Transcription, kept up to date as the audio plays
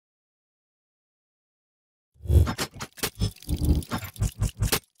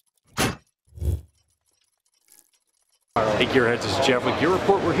Hey Gearheads, this is Jeff with Gear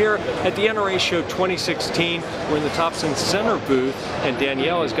Report. We're here at the NRA Show 2016. We're in the Thompson Center booth, and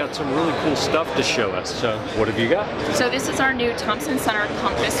Danielle has got some really cool stuff to show us. So, what have you got? So this is our new Thompson Center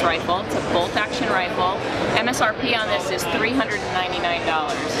compass rifle. It's a bolt-action rifle. MSRP on this is $399,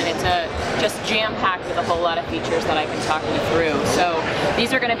 and it's just jam-packed with a whole lot of features that I've been talking you through. So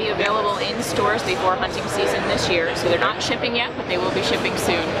these are going to be available in stores before hunting season this year. So they're not shipping yet, but they will be shipping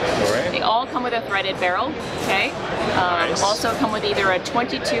soon. All right. They all come with a threaded barrel. Okay. Nice. Also come with either a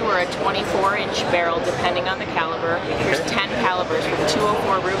 22 or a 24-inch barrel, depending on the caliber. There's 10 calibers from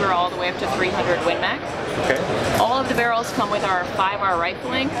 204 Ruger all the way up to 300 Win Mag. Okay. All of the barrels come with our 5R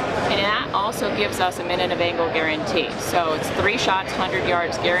rifling, and that also gives us a minute of angle guarantee. So it's 3 shots, 100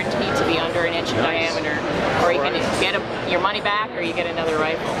 yards guaranteed to be under an inch in diameter, or you can get your money back, or you get another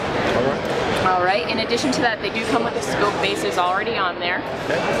rifle. All right. All right. In addition to that, they do come with the scope bases already on there.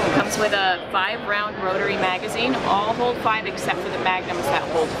 Okay. It comes with a 5-round rotary magazine. All hold 5 except for the magnums that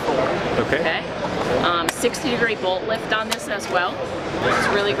hold 4. Okay. 60-degree bolt lift on this as well. It's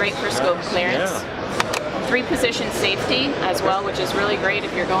really great for scope clearance. Yeah. 3-position safety as well, which is really great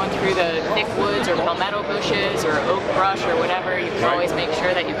if you're going through the thick woods or palmetto bushes or oak brush or whatever. You can always make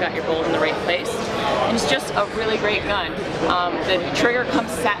sure that you've got your bolt in the right place. And it's just a really great gun. The trigger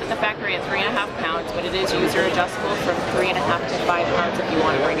comes set at the factory at 3.5 pounds, but it is user adjustable from 3.5 to 5 pounds if you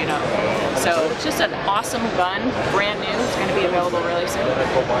want to bring it up. So it's just an awesome gun, brand new. It's going to be available really soon.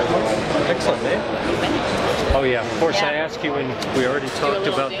 Excellent, man. Oh yeah, of course. I asked you when we already talked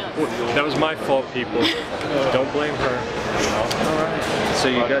about. That was my fault, people. Don't blame her. All right. So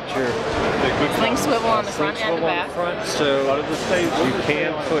you got your sling swivel on the front and the back. So you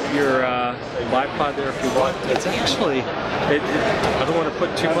can put your bipod there if you want. It's actually, I don't want to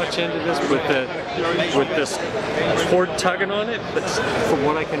put too much into this with this cord tugging on it, but from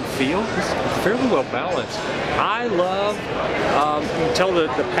what I can feel, it's fairly well balanced. I love, you can tell the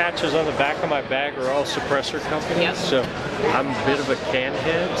patches on the back of my bag are all suppressor companies. Yep. So I'm a bit of a can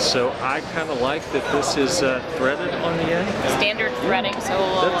head, so I kind of like that this is threaded on the end. Standard threading, so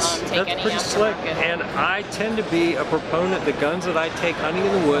we'll take any pretty slick. And I tend to be a proponent, the guns that I take hunting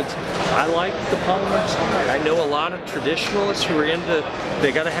in the woods, I like the polymer side. I know a lot of traditionalists who are into,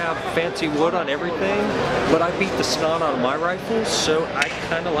 they got to have fancy wood on everything, but I beat the snot out of my rifles, so I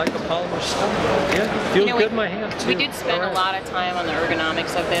kind of like a polymer side. Yeah, feels good in my hand too. We did spend a lot of time on the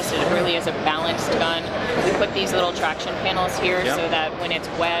ergonomics of this. It really is a balanced gun. We put these little traction panels here so that when it's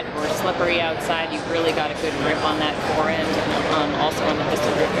wet or slippery outside, you've really got a good grip on that forend, also on the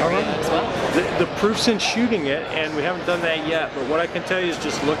pistol grip area as well. The proof's in shooting it, and we haven't done that yet, but what I can tell you is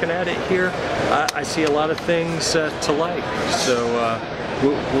just looking at it here, I see a lot of things to like. So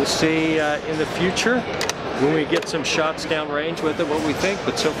we'll see in the future when we get some shots down range with it what we think,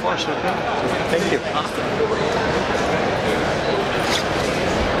 but so far so good. So, thank you. Awesome.